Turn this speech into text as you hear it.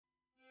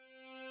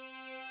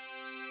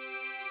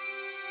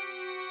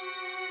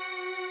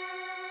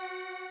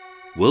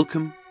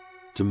Welcome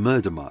to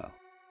Murder Mile,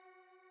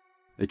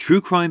 a true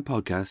crime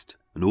podcast,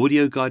 an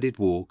audio-guided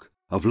walk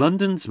of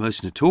London's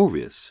most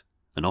notorious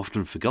and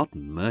often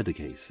forgotten murder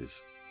cases,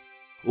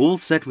 all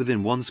set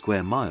within 1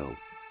 square mile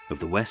of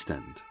the West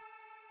End.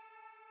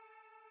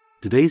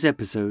 Today's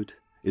episode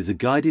is a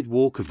guided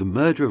walk of the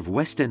murder of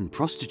West End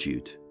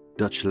prostitute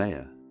Dutch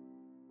Leah.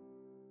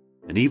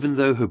 And even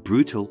though her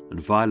brutal and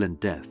violent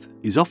death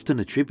is often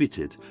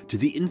attributed to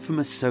the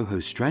infamous Soho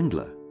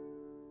strangler,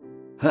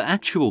 her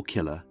actual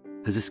killer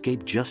has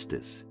escaped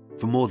justice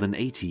for more than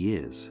 80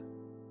 years.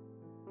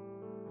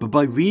 But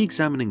by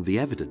re-examining the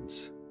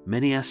evidence,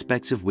 many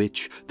aspects of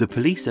which the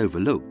police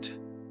overlooked,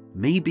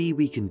 maybe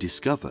we can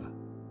discover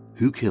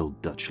who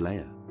killed Dutch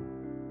Leah.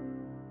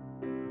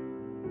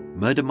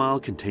 Murder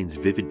Mile contains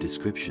vivid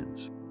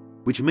descriptions,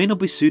 which may not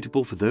be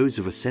suitable for those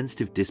of a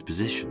sensitive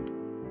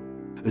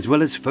disposition, as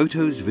well as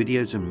photos,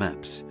 videos and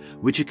maps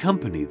which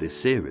accompany this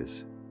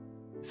series,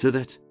 so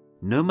that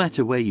no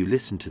matter where you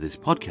listen to this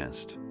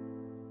podcast,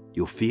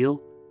 you'll feel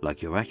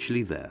like you're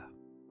actually there.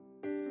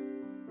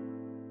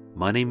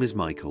 My name is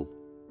Michael,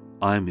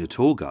 I am your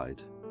tour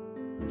guide,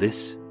 and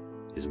this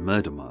is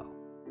Murder Mile.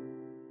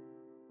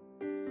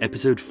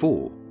 Episode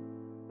 4,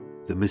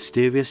 The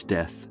Mysterious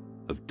Death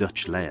of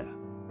Dutch Leah.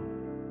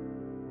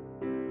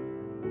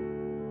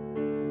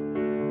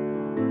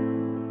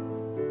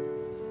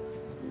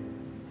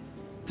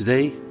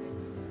 Today,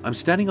 I'm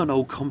standing on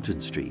Old Compton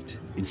Street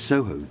in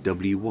Soho,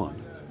 W1,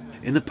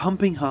 in the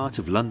pumping heart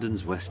of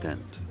London's West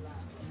End.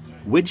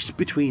 Wedged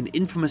between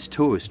infamous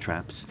tourist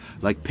traps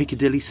like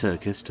Piccadilly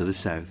Circus to the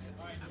south,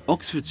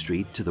 Oxford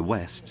Street to the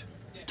west,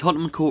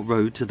 Tottenham Court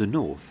Road to the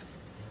north,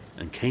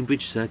 and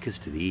Cambridge Circus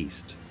to the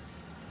east.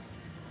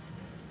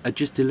 At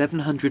just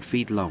 1,100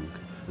 feet long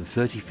and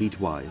 30 feet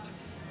wide,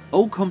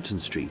 Old Compton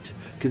Street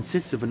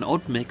consists of an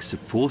odd mix of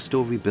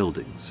 4-storey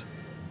buildings,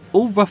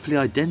 all roughly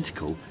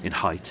identical in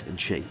height and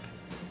shape,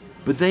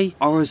 but they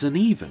are as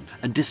uneven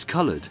and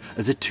discoloured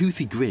as a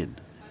toothy grin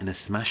in a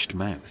smashed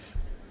mouth.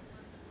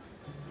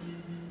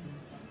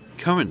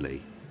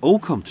 Currently,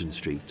 Old Compton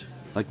Street,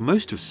 like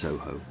most of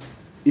Soho,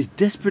 is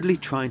desperately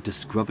trying to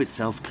scrub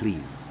itself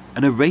clean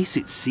and erase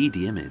its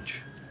seedy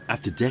image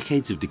after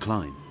decades of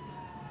decline,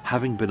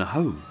 having been a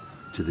home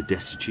to the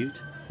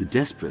destitute, the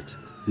desperate,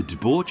 the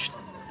debauched,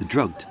 the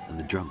drugged and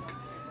the drunk.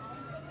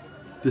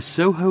 The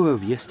Soho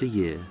of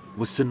yesteryear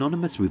was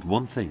synonymous with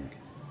one thing: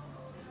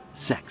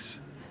 sex.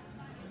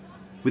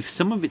 With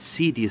some of its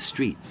seediest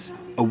streets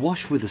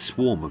awash with a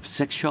swarm of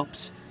sex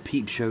shops,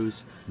 peep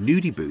shows,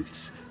 nudie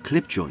booths,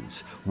 clip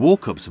joints,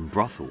 walk-ups and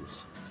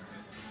brothels.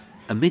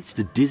 Amidst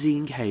a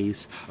dizzying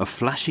haze of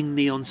flashing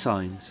neon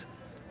signs,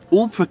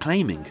 all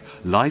proclaiming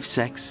live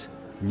sex,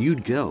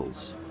 nude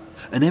girls,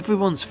 and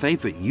everyone's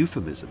favourite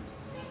euphemism,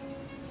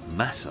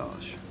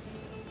 massage.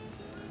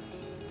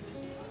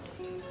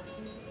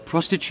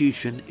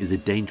 Prostitution is a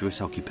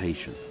dangerous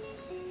occupation,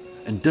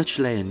 and Dutch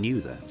Leah knew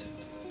that,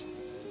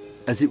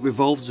 as it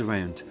revolves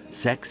around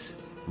sex,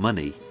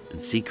 money and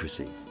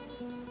secrecy.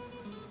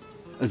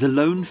 As a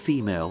lone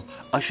female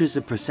ushers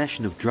a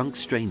procession of drunk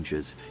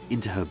strangers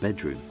into her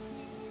bedroom,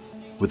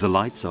 with the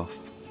lights off,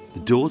 the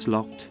doors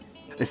locked,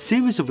 a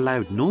series of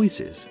loud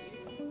noises,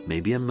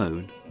 maybe a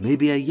moan,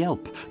 maybe a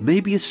yelp,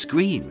 maybe a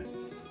scream,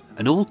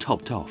 and all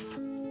topped off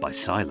by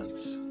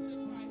silence,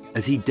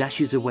 as he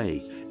dashes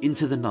away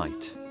into the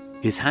night,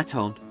 his hat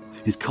on,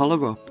 his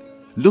collar up,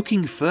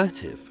 looking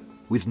furtive,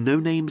 with no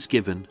names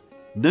given,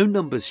 no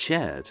numbers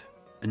shared,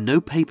 and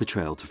no paper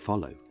trail to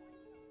follow.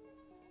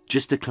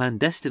 Just a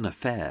clandestine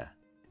affair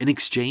in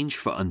exchange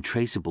for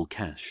untraceable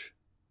cash.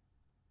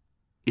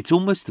 It's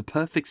almost the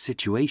perfect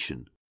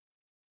situation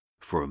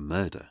for a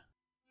murder.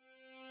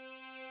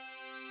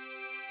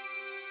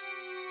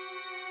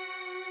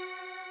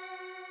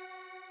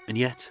 And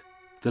yet,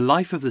 the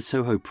life of the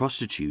Soho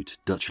prostitute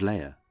Dutch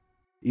Leah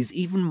is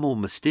even more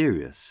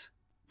mysterious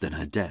than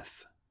her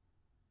death.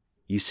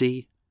 You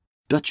see,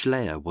 Dutch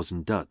Leah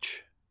wasn't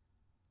Dutch,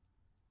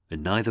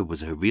 and neither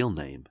was her real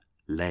name,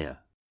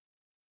 Leah.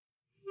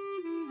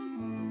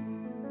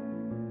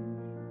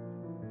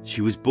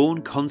 She was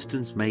born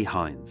Constance May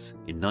Hines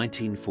in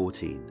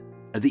 1914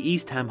 at the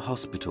East Ham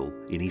Hospital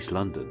in East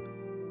London,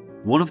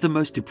 one of the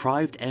most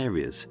deprived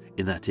areas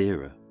in that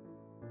era.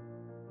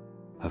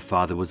 Her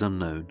father was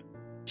unknown,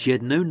 she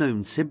had no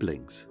known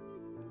siblings,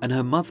 and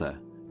her mother,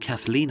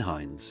 Kathleen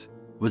Hines,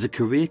 was a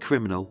career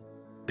criminal,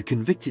 a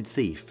convicted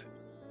thief,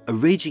 a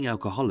raging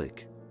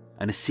alcoholic,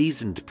 and a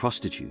seasoned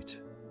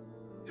prostitute,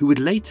 who would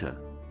later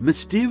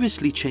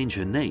mysteriously change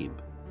her name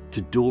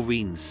to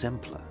Doreen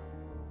Sempler.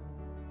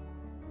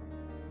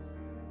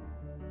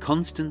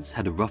 Constance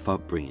had a rough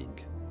upbringing,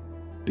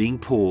 being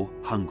poor,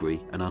 hungry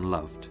and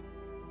unloved.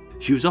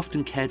 She was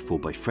often cared for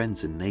by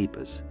friends and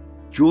neighbours,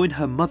 during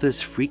her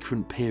mother's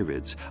frequent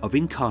periods of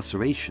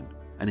incarceration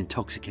and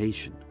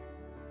intoxication,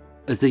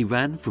 as they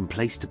ran from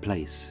place to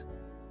place,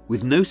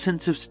 with no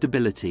sense of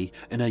stability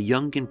in her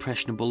young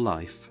impressionable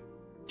life,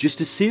 just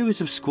a series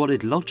of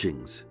squalid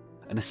lodgings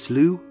and a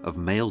slew of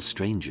male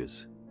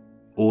strangers,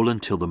 all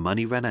until the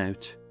money ran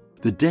out,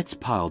 the debts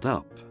piled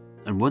up,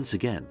 and once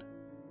again,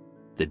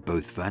 they'd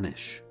both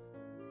vanish.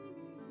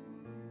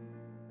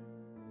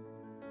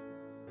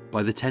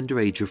 By the tender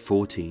age of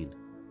 14,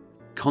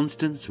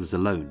 Constance was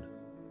alone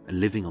and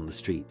living on the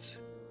streets,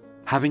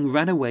 having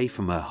ran away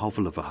from her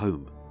hovel of a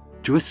home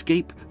to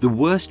escape the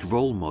worst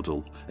role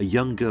model a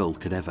young girl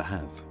could ever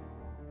have.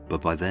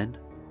 But by then,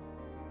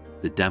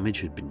 the damage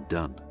had been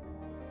done.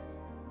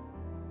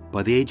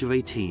 By the age of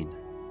 18,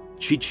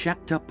 she'd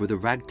shacked up with a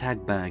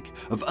ragtag bag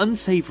of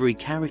unsavoury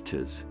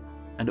characters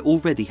and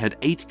already had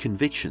 8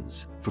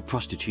 convictions for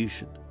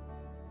prostitution,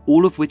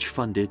 all of which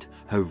funded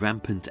her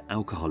rampant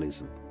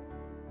alcoholism.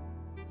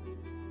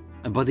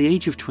 And by the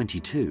age of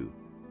 22,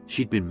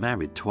 she'd been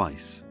married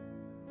twice.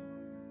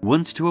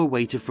 Once to a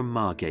waiter from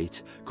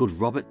Margate called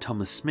Robert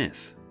Thomas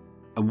Smith,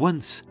 and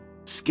once,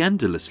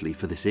 scandalously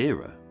for this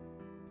era,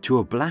 to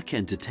a black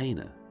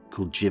entertainer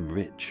called Jim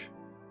Rich,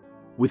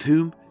 with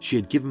whom she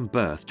had given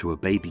birth to a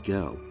baby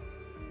girl,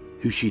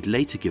 who she'd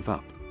later give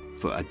up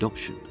for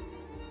adoption.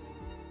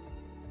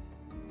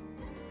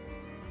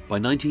 By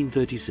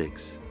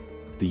 1936,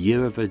 the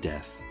year of her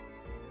death,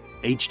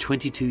 aged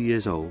 22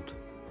 years old,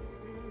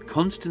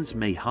 Constance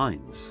May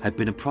Hines had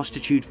been a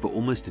prostitute for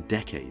almost a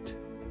decade.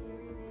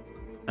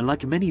 And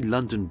like many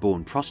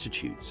London-born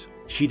prostitutes,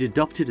 she'd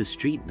adopted a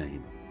street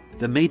name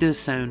that made her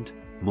sound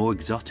more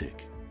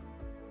exotic.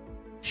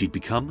 She'd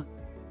become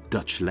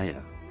Dutch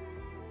Leah.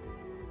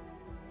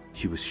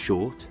 She was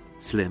short,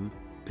 slim,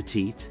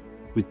 petite,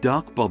 with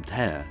dark bobbed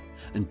hair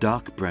and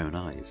dark brown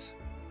eyes,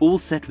 all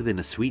set within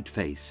a sweet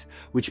face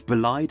which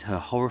belied her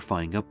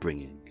horrifying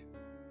upbringing.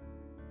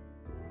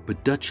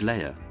 But Dutch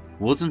Leah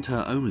wasn't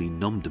her only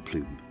nom de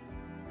plume.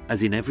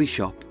 As in every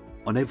shop,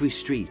 on every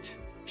street,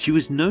 she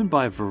was known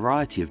by a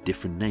variety of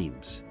different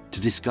names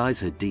to disguise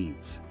her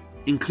deeds,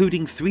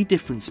 including 3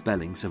 different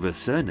spellings of her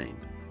surname,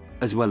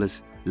 as well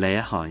as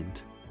Leah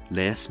Hind,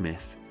 Leah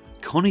Smith,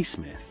 Connie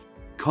Smith,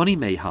 Connie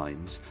May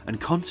Hines,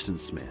 and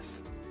Constance Smith,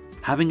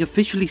 having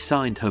officially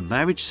signed her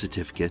marriage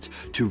certificate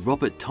to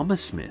Robert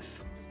Thomas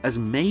Smith as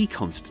May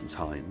Constance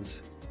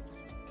Hines.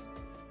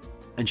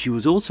 And she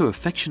was also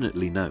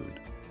affectionately known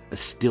as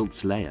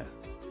Stilts Leah,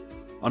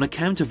 on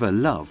account of her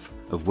love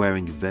of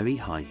wearing very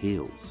high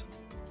heels.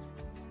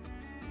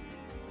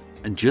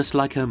 And just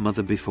like her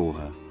mother before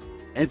her,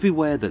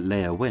 everywhere that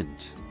Leah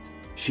went,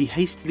 she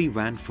hastily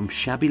ran from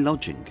shabby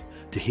lodging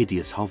to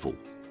hideous hovel,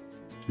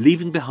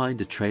 leaving behind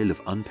a trail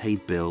of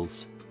unpaid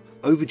bills,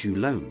 overdue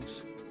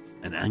loans,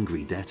 and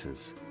angry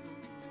debtors.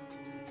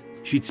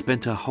 She'd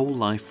spent her whole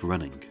life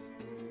running,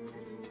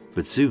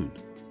 but soon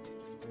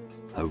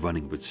her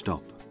running would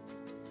stop.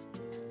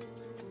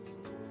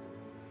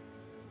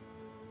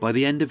 By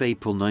the end of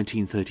April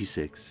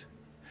 1936,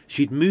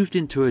 she'd moved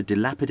into a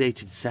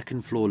dilapidated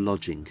second-floor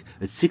lodging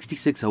at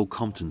 66 Old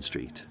Compton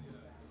Street.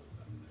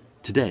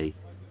 Today,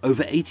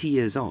 over 80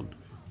 years on,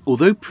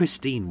 although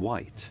pristine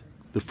white,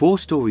 the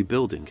 4-storey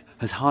building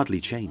has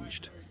hardly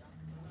changed.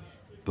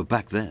 But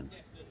back then,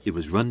 it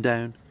was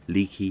run-down,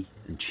 leaky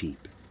and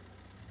cheap,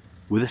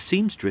 with a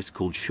seamstress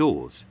called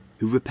Shaw's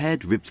who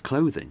repaired ripped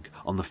clothing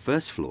on the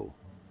first floor,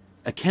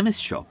 a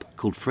chemist shop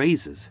called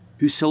Fraser's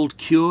who sold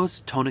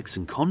cures, tonics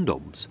and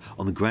condoms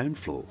on the ground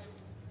floor,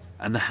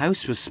 and the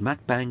house was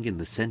smack bang in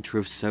the centre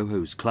of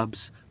Soho's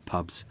clubs,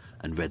 pubs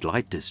and red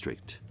light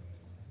district.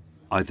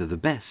 Either the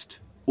best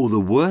or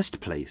the worst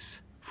place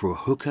for a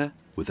hooker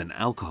with an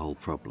alcohol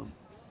problem.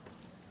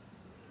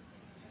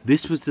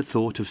 This was the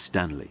thought of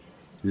Stanley,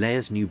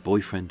 Leah's new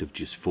boyfriend of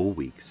just 4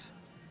 weeks.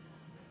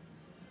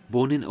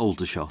 Born in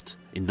Aldershot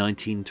in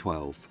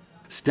 1912,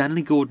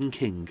 Stanley Gordon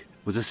King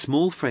was a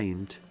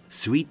small-framed,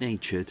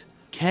 sweet-natured,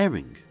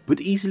 caring but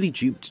easily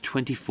duped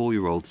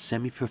 24-year-old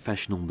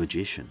semi-professional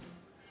magician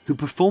who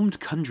performed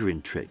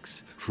conjuring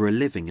tricks for a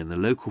living in the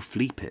local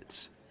flea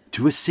pits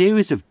to a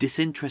series of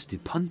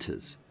disinterested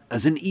punters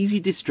as an easy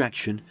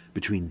distraction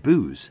between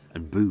booze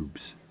and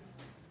boobs.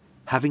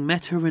 Having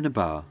met her in a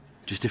bar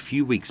just a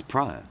few weeks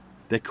prior,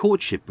 their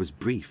courtship was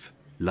brief,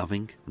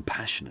 loving and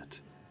passionate.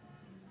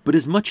 But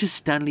as much as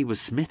Stanley was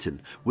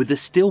smitten with the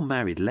still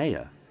married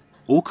Leah,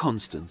 or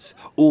Constance,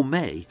 or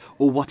May,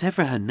 or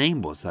whatever her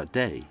name was that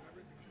day,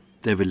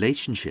 their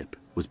relationship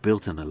was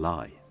built on a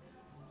lie.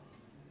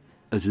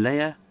 As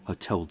Leah had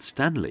told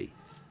Stanley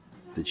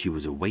that she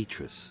was a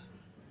waitress.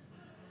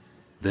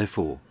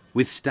 Therefore,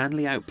 with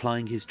Stanley out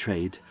plying his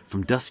trade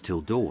from dusk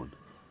till dawn,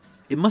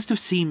 it must have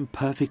seemed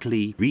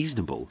perfectly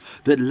reasonable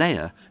that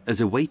Leah, as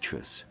a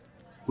waitress,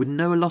 would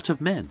know a lot of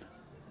men.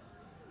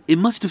 It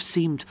must have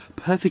seemed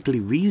perfectly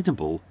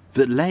reasonable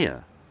that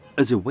Leah,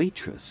 as a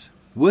waitress,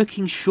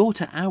 working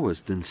shorter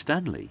hours than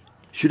Stanley,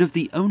 should have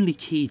the only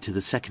key to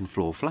the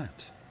second-floor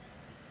flat.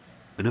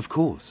 And of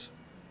course,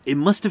 it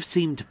must have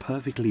seemed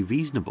perfectly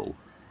reasonable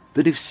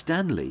that if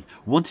Stanley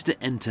wanted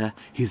to enter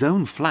his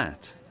own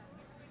flat,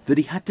 that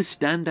he had to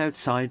stand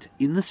outside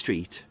in the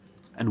street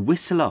and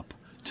whistle up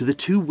to the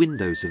 2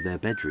 windows of their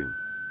bedroom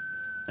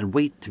and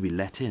wait to be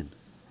let in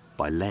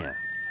by Leah.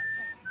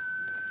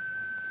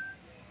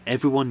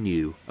 Everyone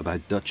knew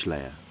about Dutch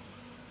Leah,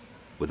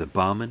 whether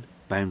barmen,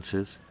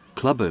 bouncers,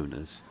 club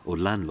owners or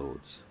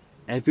landlords.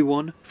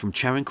 Everyone from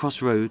Charing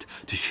Cross Road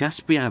to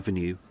Shaftesbury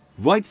Avenue,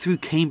 right through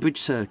Cambridge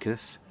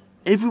Circus,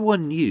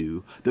 everyone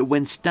knew that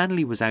when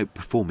Stanley was out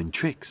performing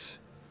tricks,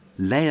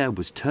 Leah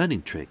was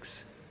turning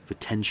tricks for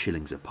 10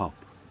 shillings a pop.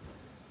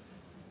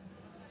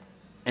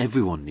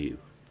 Everyone knew,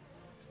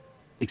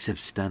 except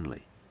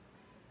Stanley.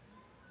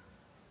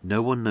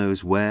 No one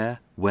knows where,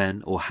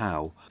 when, or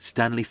how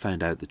Stanley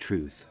found out the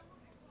truth.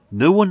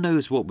 No one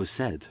knows what was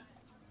said.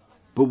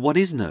 But what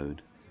is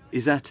known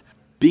is that,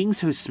 being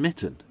so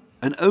smitten,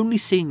 and only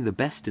seeing the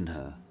best in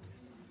her,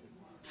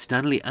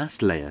 Stanley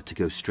asked Leah to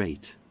go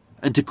straight,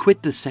 and to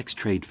quit the sex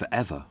trade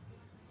forever.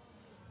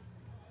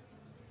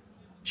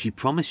 She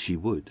promised she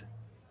would,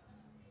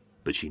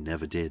 but she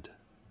never did.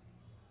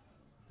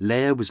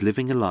 Leah was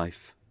living a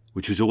life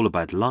which was all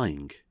about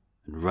lying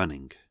and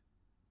running.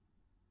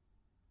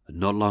 And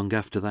not long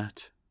after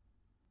that,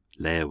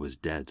 Leah was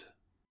dead.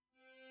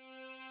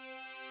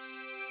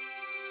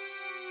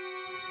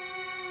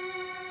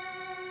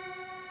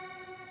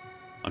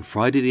 On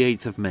Friday the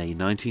 8th of May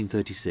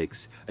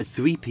 1936 at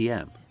 3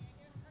 p.m,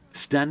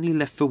 Stanley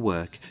left for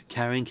work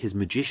carrying his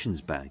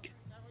magician's bag.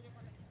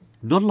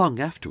 Not long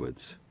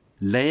afterwards,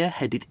 Leah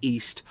headed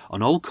east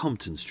on Old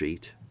Compton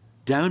Street,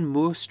 down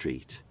Moore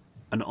Street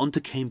and onto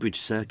Cambridge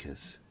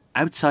Circus,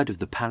 outside of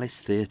the Palace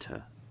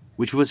Theatre,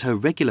 which was her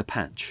regular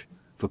patch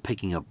for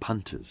picking up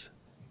punters.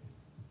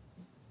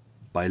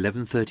 By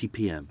 11:30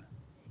 p.m,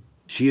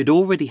 she had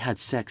already had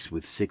sex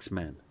with 6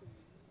 men,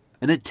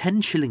 and at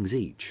 10 shillings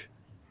each,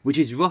 which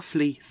is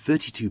roughly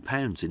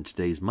 £32 in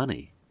today's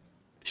money,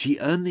 she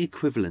earned the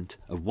equivalent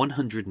of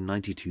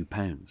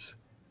 £192.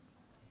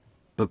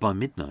 But by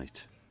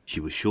midnight, she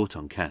was short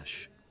on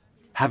cash,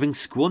 having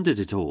squandered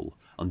it all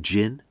on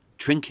gin,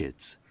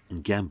 trinkets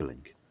and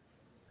gambling.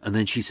 And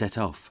then she set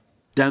off,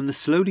 down the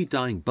slowly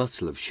dying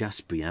bustle of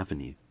Shaftesbury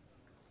Avenue,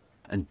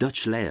 and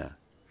Dutch Leah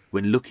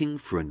went looking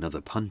for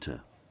another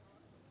punter.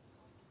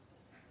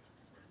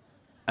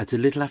 At a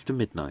little after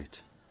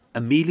midnight,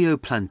 Emilio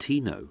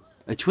Plantino,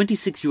 a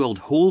 26-year-old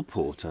hall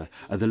porter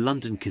at the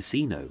London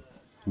Casino,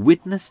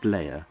 witnessed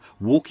Leah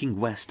walking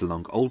west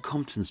along Old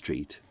Compton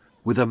Street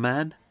with a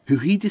man who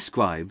he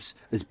describes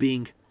as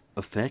being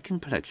of fair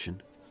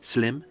complexion,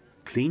 slim,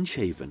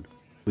 clean-shaven,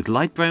 with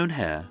light brown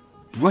hair,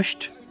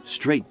 brushed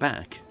straight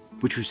back,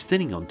 which was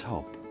thinning on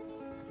top,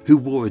 who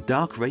wore a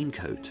dark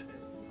raincoat,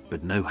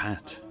 but no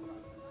hat.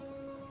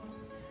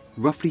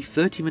 Roughly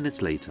 30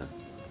 minutes later,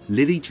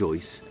 Lily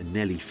Joyce and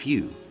Nellie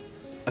Few,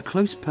 a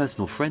close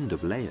personal friend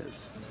of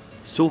Leah's,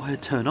 saw her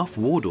turn off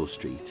Wardour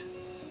Street,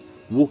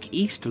 walk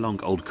east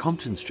along Old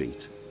Compton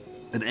Street,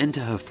 and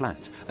enter her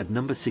flat at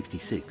number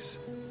 66.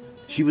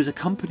 She was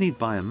accompanied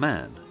by a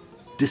man,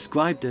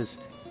 described as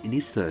in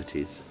his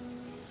 30s,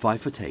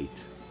 5'8",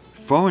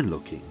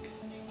 foreign-looking,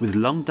 with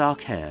long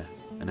dark hair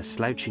and a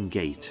slouching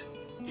gait.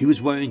 He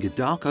was wearing a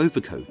dark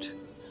overcoat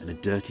and a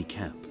dirty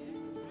cap.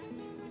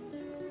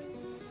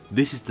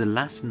 This is the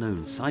last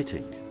known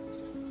sighting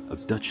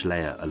of Dutch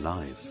Leah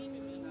alive.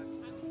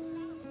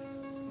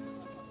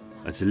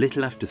 At a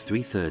little after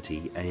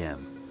 3:30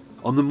 a.m,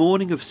 on the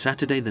morning of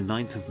Saturday the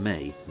 9th of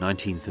May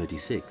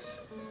 1936,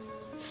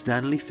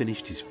 Stanley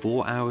finished his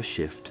 4-hour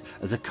shift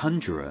as a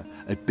conjurer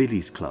at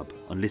Billy's Club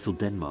on Little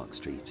Denmark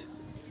Street,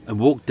 and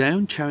walked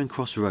down Charing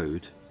Cross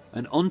Road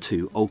and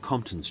onto Old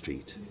Compton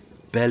Street,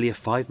 barely a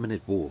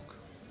 5-minute walk.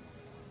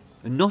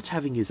 And not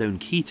having his own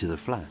key to the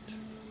flat,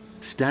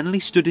 Stanley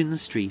stood in the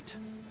street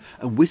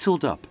and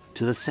whistled up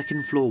to the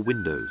second-floor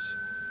windows,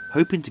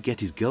 hoping to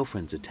get his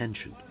girlfriend's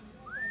attention.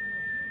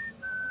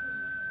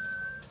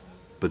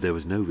 But there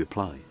was no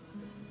reply.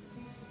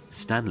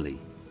 Stanley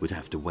would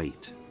have to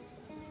wait.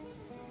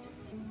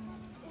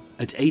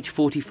 At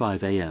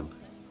 8:45 a.m,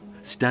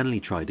 Stanley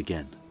tried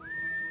again.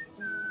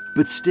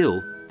 But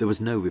still there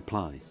was no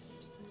reply,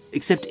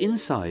 except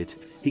inside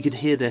he could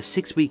hear their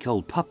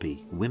 6-week-old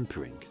puppy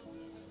whimpering,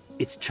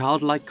 its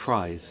childlike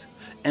cries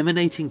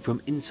emanating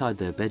from inside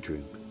their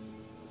bedroom.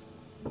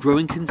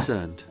 Growing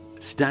concerned,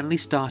 Stanley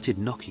started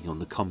knocking on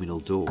the communal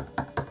door,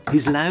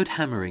 his loud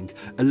hammering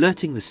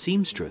alerting the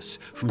seamstress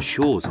from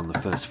Shaw's on the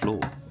first floor,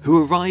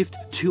 who arrived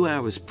 2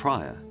 hours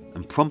prior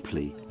and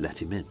promptly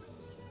let him in.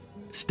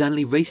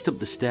 Stanley raced up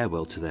the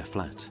stairwell to their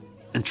flat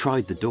and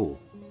tried the door,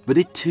 but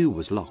it too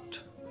was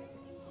locked.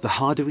 The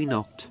harder he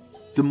knocked,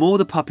 the more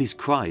the puppy's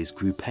cries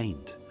grew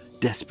pained,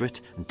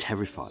 desperate and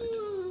terrified.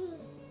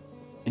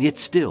 And yet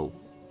still,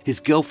 his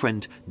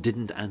girlfriend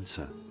didn't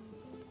answer.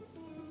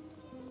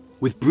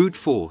 With brute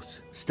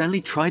force,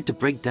 Stanley tried to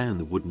break down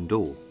the wooden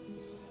door,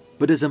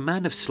 but as a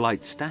man of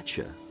slight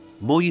stature,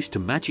 more used to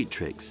magic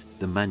tricks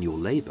than manual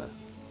labour,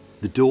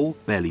 the door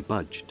barely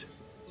budged.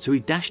 So he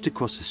dashed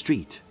across the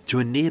street to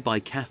a nearby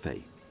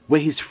cafe,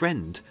 where his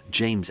friend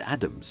James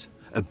Adams,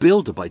 a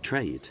builder by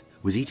trade,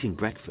 was eating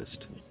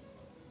breakfast.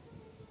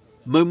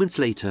 Moments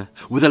later,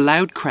 with a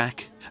loud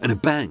crack and a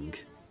bang,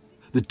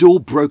 the door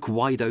broke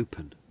wide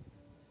open.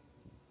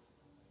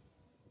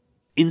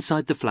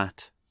 Inside the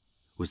flat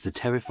was the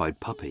terrified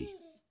puppy.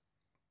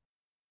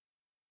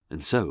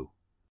 And so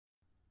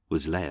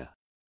was Leah.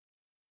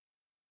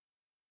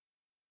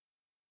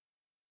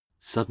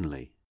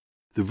 Suddenly,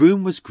 the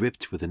room was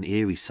gripped with an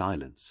eerie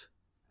silence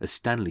as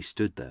Stanley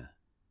stood there,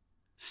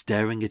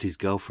 staring at his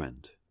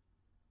girlfriend,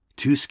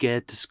 too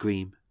scared to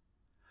scream,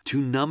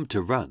 too numb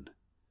to run,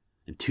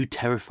 and too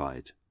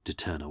terrified to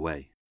turn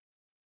away.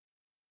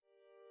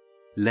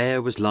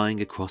 Leah was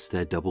lying across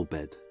their double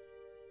bed,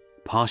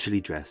 partially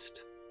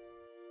dressed,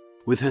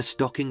 with her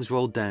stockings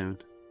rolled down,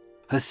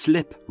 her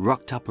slip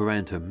rocked up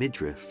around her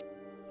midriff,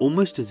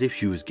 almost as if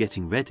she was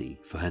getting ready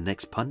for her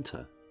next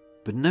punter,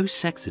 but no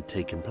sex had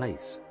taken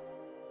place.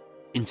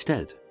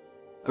 Instead,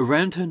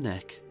 around her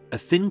neck, a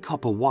thin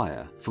copper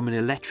wire from an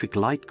electric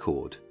light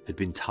cord had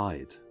been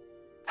tied,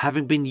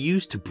 having been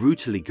used to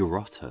brutally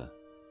garrote her.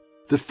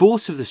 The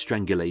force of the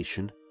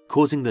strangulation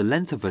causing the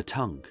length of her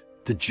tongue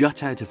to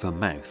jut out of her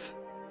mouth,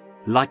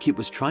 like it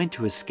was trying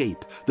to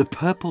escape the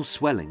purple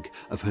swelling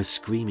of her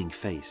screaming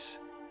face,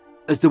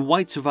 as the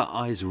whites of her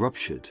eyes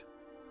ruptured,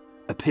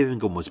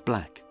 appearing almost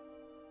black,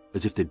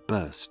 as if they'd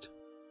burst.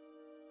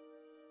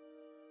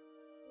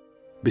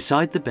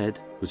 Beside the bed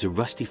was a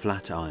rusty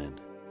flat iron,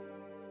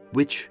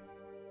 which,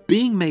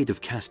 being made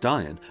of cast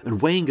iron and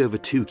weighing over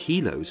 2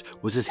 kilos,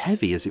 was as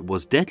heavy as it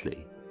was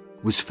deadly,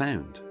 was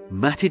found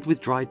matted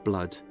with dried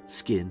blood,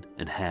 skin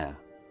and hair,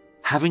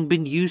 having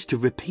been used to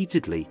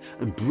repeatedly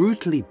and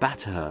brutally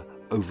batter her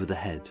over the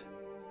head,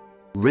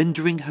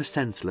 rendering her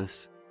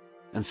senseless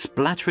and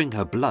splattering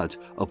her blood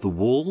of the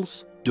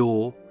walls,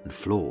 door and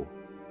floor,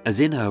 as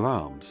in her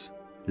arms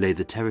lay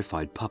the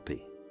terrified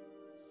puppy.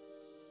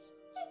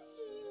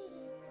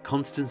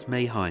 Constance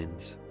May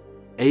Hines,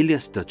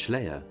 alias Dutch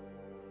Leah,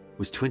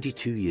 was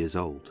 22 years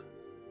old.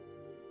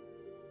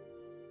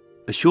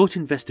 A short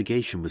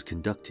investigation was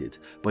conducted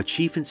by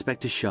Chief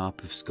Inspector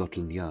Sharp of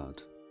Scotland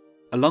Yard,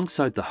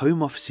 alongside the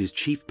Home Office's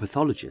chief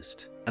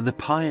pathologist and the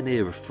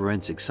pioneer of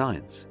forensic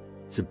science,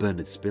 Sir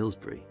Bernard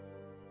Spilsbury.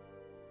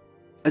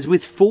 As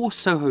with 4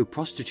 Soho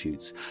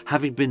prostitutes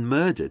having been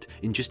murdered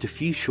in just a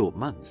few short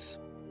months,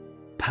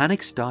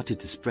 panic started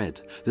to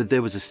spread that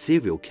there was a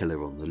serial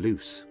killer on the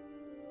loose.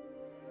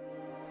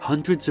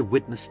 Hundreds of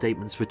witness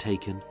statements were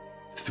taken,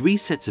 3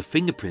 sets of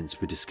fingerprints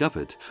were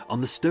discovered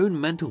on the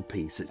stone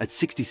mantelpiece at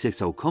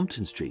 66 Old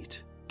Compton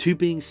Street, 2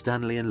 being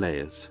Stanley and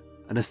Leah's,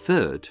 and a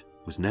 3rd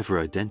was never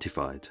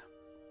identified.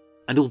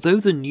 And although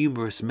the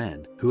numerous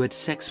men who had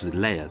sex with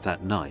Leah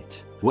that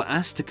night were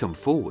asked to come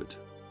forward,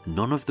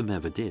 none of them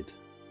ever did.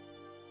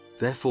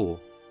 Therefore,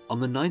 on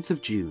the 9th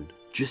of June,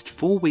 just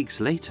 4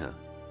 weeks later,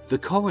 the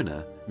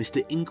coroner,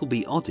 Mr.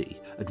 Ingleby Oddie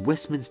at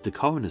Westminster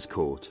Coroner's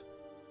Court,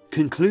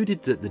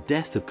 concluded that the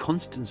death of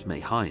Constance May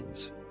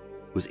Hines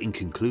was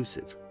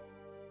inconclusive.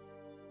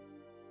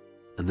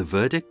 And the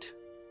verdict?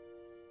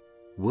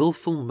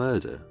 Willful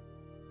murder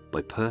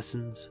by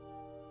persons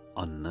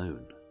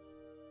unknown.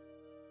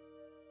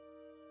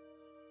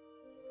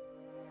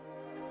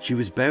 She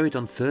was buried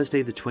on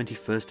Thursday the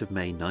 21st of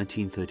May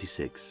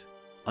 1936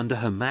 under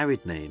her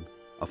married name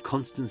of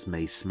Constance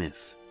May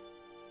Smith.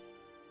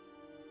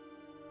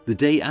 The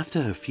day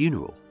after her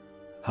funeral,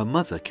 her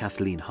mother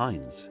Kathleen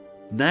Hines,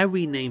 now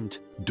renamed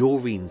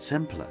Doreen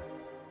Sempler,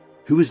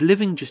 who was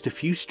living just a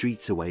few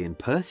streets away in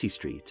Percy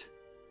Street,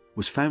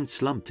 was found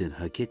slumped in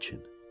her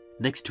kitchen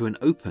next to an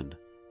open,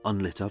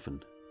 unlit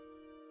oven,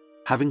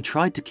 having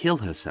tried to kill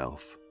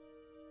herself,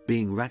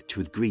 being racked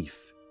with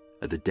grief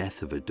at the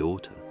death of her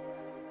daughter.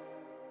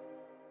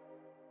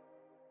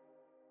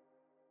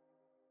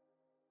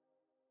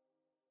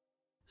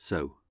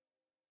 So,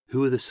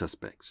 who are the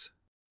suspects?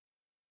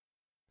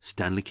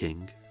 Stanley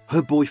King,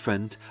 her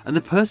boyfriend, and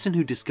the person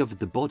who discovered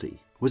the body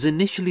was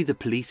initially the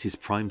police's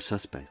prime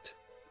suspect,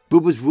 but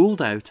was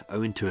ruled out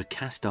owing to a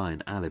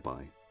cast-iron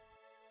alibi.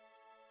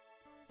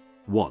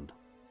 1.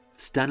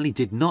 Stanley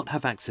did not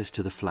have access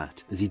to the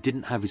flat as he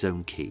didn't have his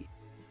own key.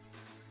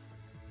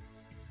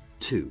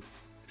 2.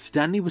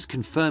 Stanley was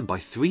confirmed by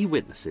 3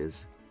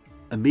 witnesses,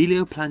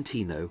 Emilio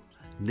Plantino,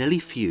 Nellie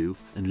Few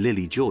and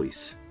Lily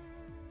Joyce,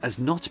 as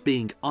not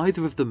being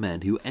either of the men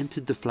who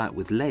entered the flat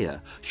with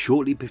Leah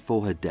shortly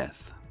before her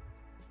death.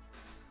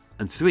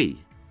 And 3.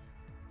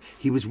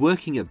 He was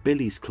working at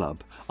Billy's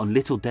Club on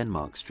Little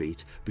Denmark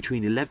Street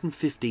between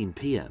 11:15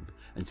 p.m.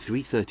 and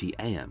 3:30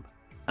 a.m.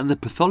 and the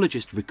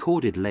pathologist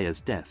recorded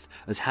Leah's death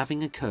as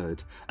having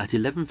occurred at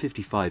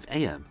 11:55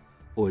 a.m.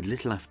 or a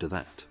little after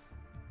that.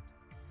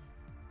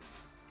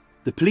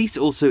 The police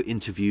also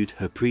interviewed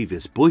her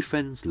previous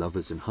boyfriends,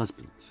 lovers and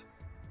husbands,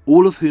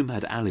 all of whom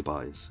had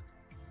alibis.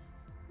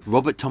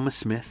 Robert Thomas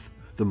Smith,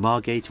 the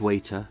Margate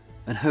waiter,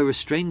 and her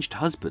estranged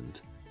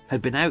husband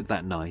had been out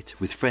that night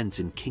with friends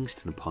in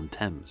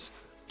Kingston-upon-Thames,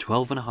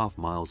 12.5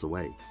 miles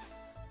away.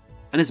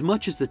 And as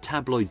much as the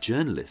tabloid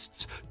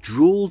journalists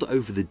drawled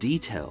over the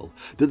detail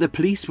that the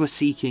police were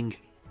seeking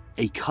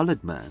a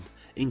coloured man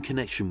in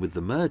connection with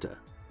the murder,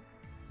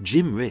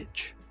 Jim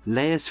Rich,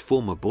 Leah's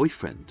former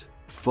boyfriend,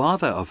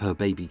 father of her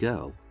baby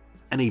girl,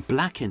 and a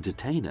black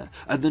entertainer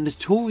at the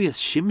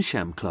notorious Shim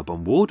Sham Club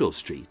on Wardour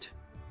Street,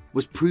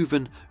 was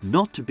proven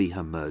not to be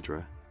her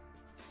murderer,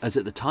 as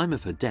at the time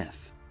of her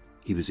death,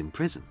 he was in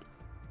prison.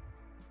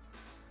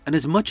 And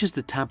as much as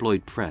the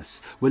tabloid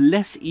press were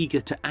less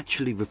eager to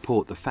actually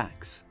report the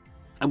facts,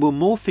 and were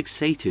more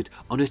fixated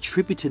on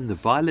attributing the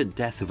violent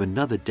death of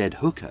another dead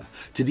hooker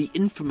to the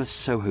infamous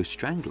Soho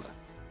strangler,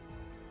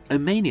 a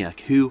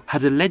maniac who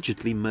had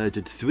allegedly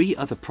murdered 3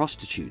 other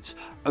prostitutes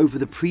over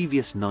the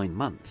previous 9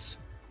 months,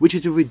 which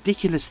is a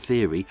ridiculous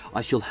theory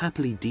I shall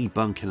happily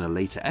debunk in a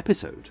later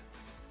episode.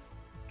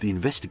 The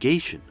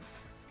investigation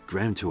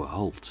ground to a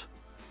halt.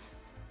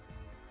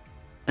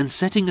 And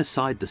setting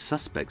aside the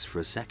suspects for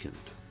a second,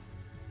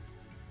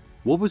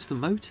 what was the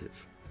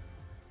motive?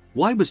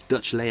 Why was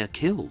Dutch Leah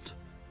killed?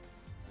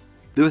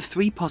 There are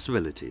 3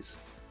 possibilities.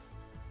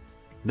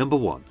 Number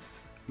 1.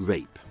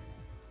 Rape.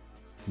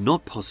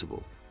 Not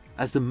possible,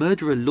 as the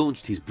murderer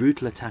launched his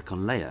brutal attack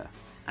on Leah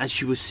as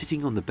she was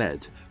sitting on the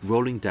bed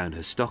rolling down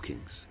her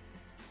stockings,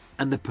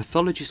 and the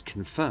pathologist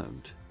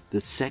confirmed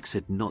that sex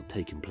had not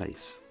taken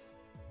place.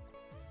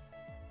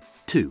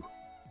 2.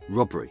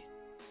 Robbery.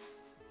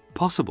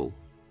 Possible,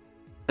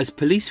 as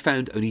police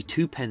found only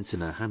 2 pence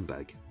in her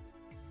handbag.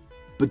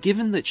 But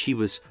given that she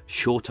was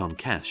short on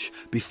cash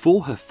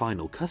before her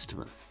final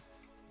customer,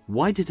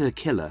 why did her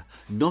killer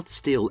not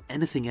steal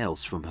anything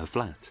else from her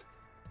flat?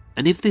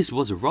 And if this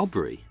was a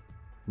robbery,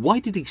 why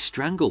did he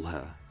strangle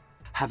her,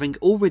 having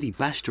already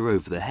bashed her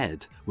over the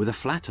head with a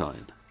flat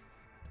iron?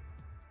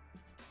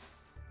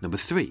 Number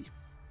 3.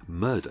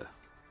 Murder.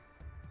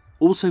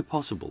 Also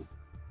possible,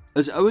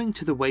 as owing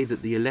to the way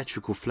that the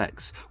electrical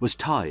flex was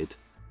tied,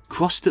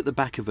 crossed at the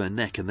back of her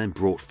neck and then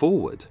brought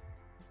forward,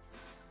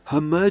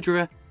 her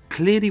murderer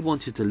clearly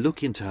wanted to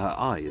look into her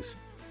eyes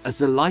as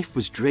the life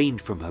was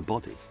drained from her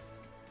body.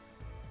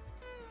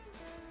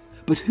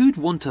 But who'd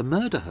want to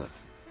murder her?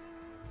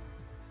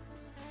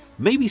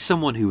 Maybe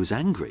someone who was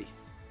angry.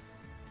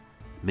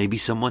 Maybe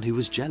someone who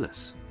was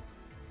jealous.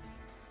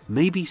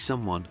 Maybe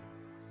someone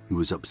who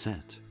was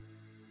upset.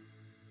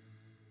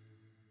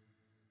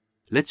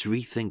 Let's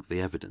rethink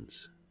the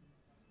evidence.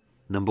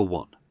 Number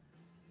 1.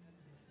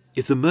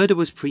 If the murder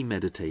was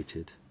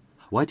premeditated,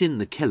 why didn't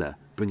the killer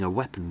bring a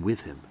weapon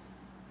with him,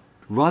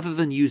 rather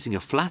than using a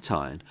flat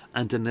iron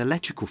and an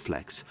electrical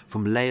flex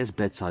from Leah's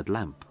bedside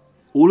lamp,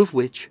 all of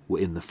which were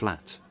in the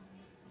flat?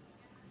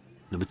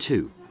 Number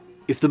 2.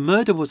 If the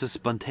murder was a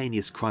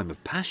spontaneous crime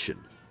of passion,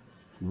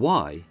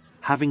 why,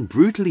 having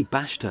brutally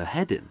bashed her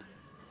head in,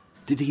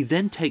 did he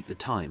then take the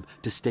time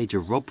to stage a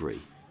robbery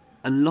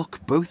and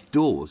lock both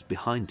doors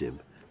behind him,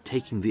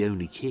 taking the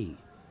only key?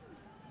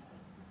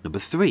 Number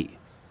 3.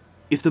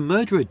 If the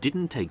murderer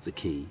didn't take the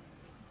key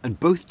and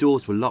both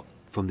doors were locked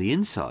from the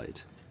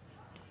inside,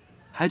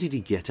 how did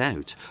he get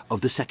out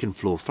of the second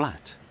floor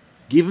flat,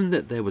 given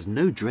that there was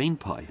no drain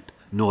pipe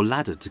nor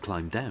ladder to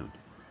climb down?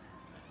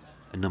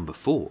 And number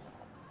 4.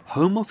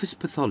 Home Office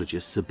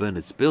pathologist Sir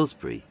Bernard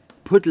Spilsbury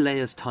put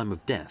Leah's time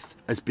of death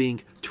as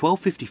being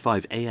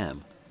 12:55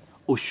 a.m.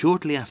 or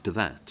shortly after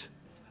that,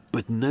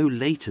 but no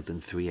later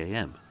than 3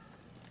 a.m.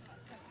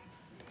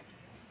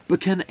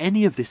 But can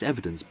any of this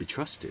evidence be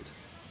trusted,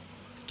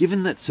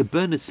 given that Sir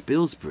Bernard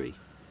Spilsbury,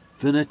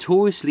 the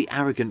notoriously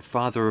arrogant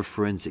father of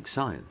forensic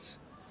science,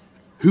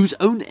 whose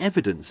own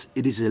evidence,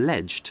 it is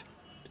alleged,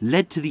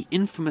 led to the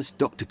infamous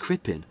Dr.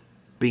 Crippen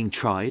being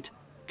tried,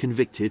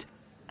 convicted,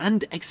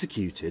 and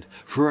executed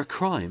for a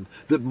crime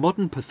that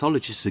modern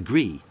pathologists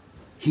agree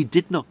he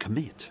did not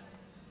commit?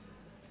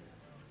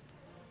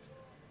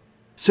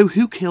 So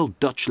who killed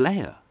Dutch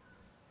Leah?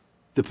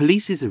 The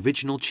police's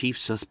original chief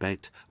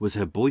suspect was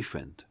her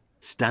boyfriend,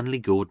 Stanley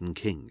Gordon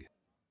King.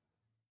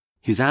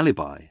 His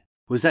alibi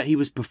was that he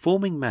was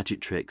performing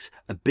magic tricks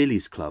at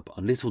Billy's Club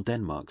on Little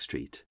Denmark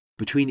Street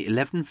between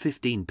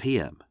 11:15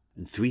 p.m.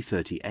 and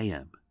 3:30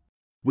 a.m,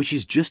 which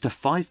is just a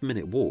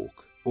 5-minute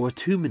walk or a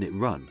 2-minute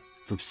run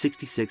from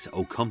 66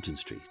 Old Compton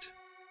Street.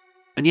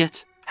 And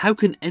yet, how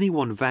can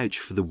anyone vouch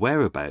for the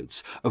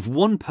whereabouts of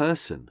one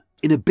person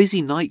in a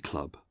busy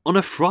nightclub on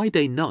a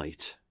Friday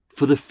night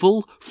for the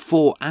full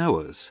 4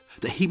 hours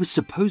that he was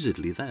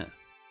supposedly there?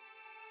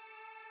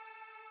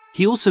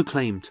 He also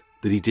claimed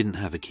that he didn't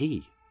have a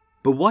key.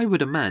 But why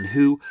would a man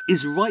who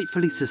is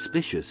rightfully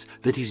suspicious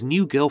that his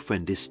new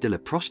girlfriend is still a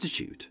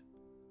prostitute,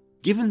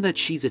 given that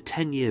she's a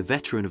 10-year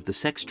veteran of the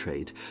sex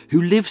trade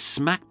who lives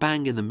smack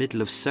bang in the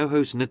middle of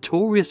Soho's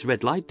notorious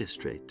red light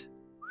district,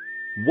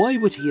 why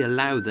would he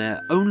allow there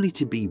only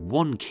to be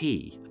one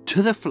key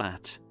to the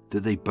flat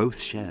that they both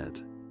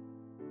shared?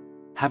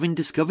 Having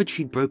discovered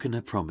she'd broken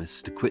her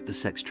promise to quit the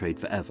sex trade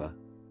forever,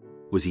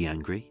 was he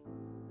angry?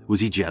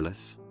 Was he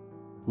jealous?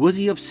 Was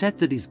he upset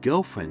that his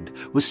girlfriend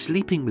was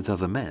sleeping with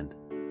other men,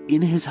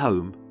 in his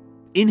home,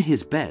 in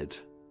his bed,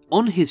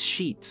 on his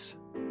sheets,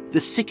 the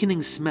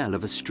sickening smell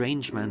of a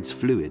strange man's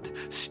fluid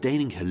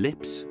staining her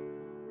lips?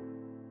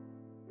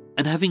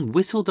 And having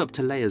whistled up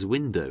to Leah's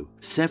window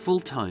several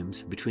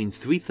times between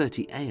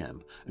 3:30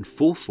 a.m. and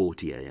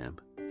 4:40 a.m.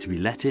 to be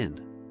let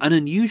in, an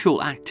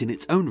unusual act in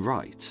its own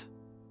right,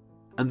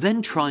 and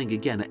then trying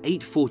again at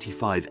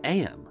 8:45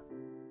 a.m,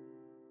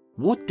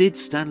 what did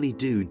Stanley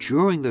do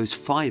during those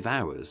 5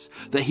 hours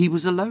that he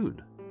was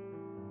alone?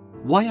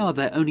 Why are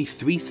there only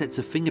 3 sets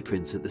of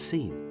fingerprints at the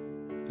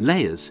scene?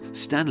 Leah's,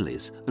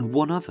 Stanley's, and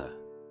one other.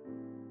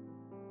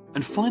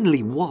 And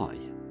finally, why?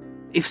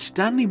 If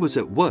Stanley was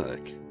at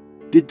work,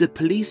 did the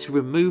police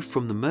remove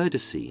from the murder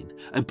scene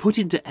and put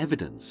into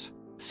evidence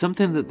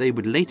something that they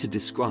would later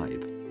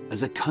describe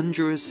as a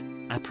conjurer's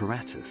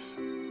apparatus?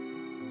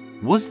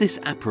 Was this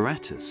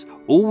apparatus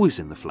always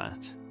in the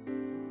flat?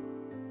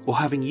 Or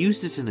having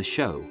used it in a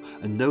show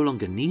and no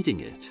longer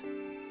needing it,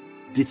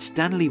 did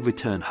Stanley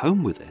return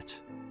home with it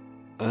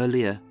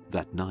earlier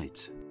that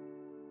night?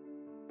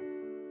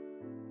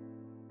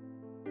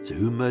 So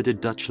who murdered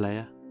Dutch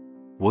Leah?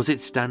 Was it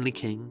Stanley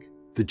King,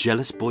 the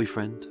jealous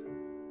boyfriend?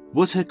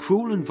 Was her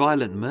cruel and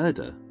violent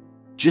murder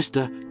just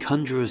a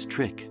conjurer's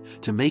trick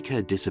to make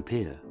her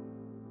disappear?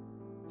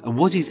 And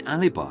was his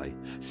alibi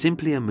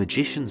simply a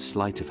magician's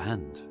sleight of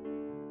hand?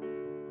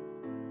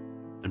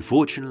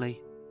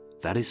 Unfortunately,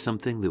 that is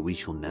something that we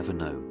shall never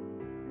know.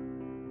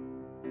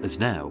 As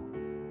now,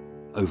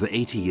 over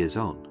 80 years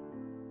on,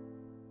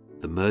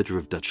 the murder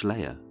of Dutch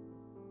Leah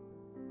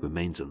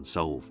remains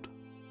unsolved.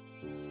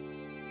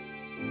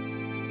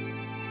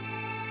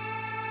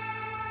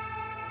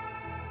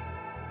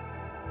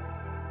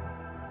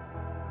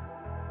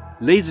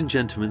 Ladies and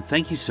gentlemen,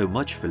 thank you so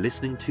much for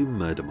listening to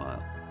Murder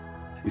Mile.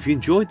 If you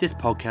enjoyed this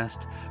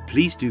podcast,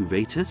 please do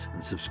rate us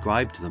and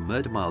subscribe to the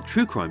Murder Mile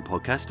True Crime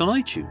Podcast on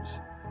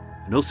iTunes.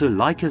 And also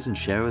like us and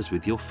share us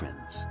with your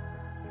friends.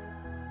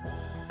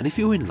 And if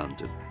you're in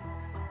London,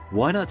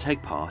 why not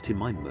take part in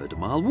my Murder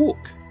Mile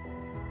Walk?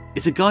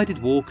 It's a guided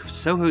walk of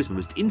Soho's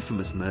most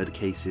infamous murder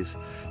cases,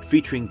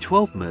 featuring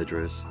 12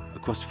 murderers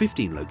across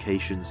 15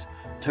 locations,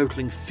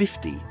 totaling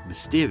 50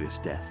 mysterious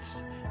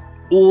deaths,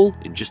 all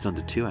in just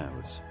under 2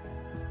 hours.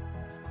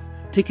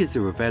 Tickets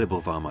are available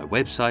via my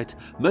website,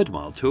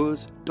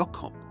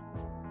 murdermiletours.com.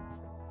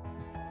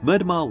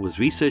 Murder Mile was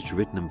researched,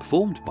 written and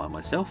performed by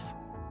myself,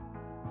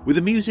 with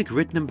the music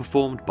written and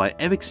performed by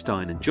Erik,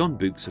 Stein and John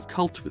Boux of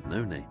Cult with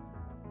No Name.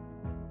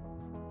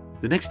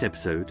 The next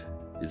episode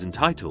is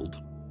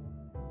entitled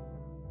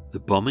The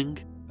Bombing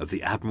of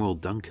the Admiral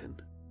Duncan.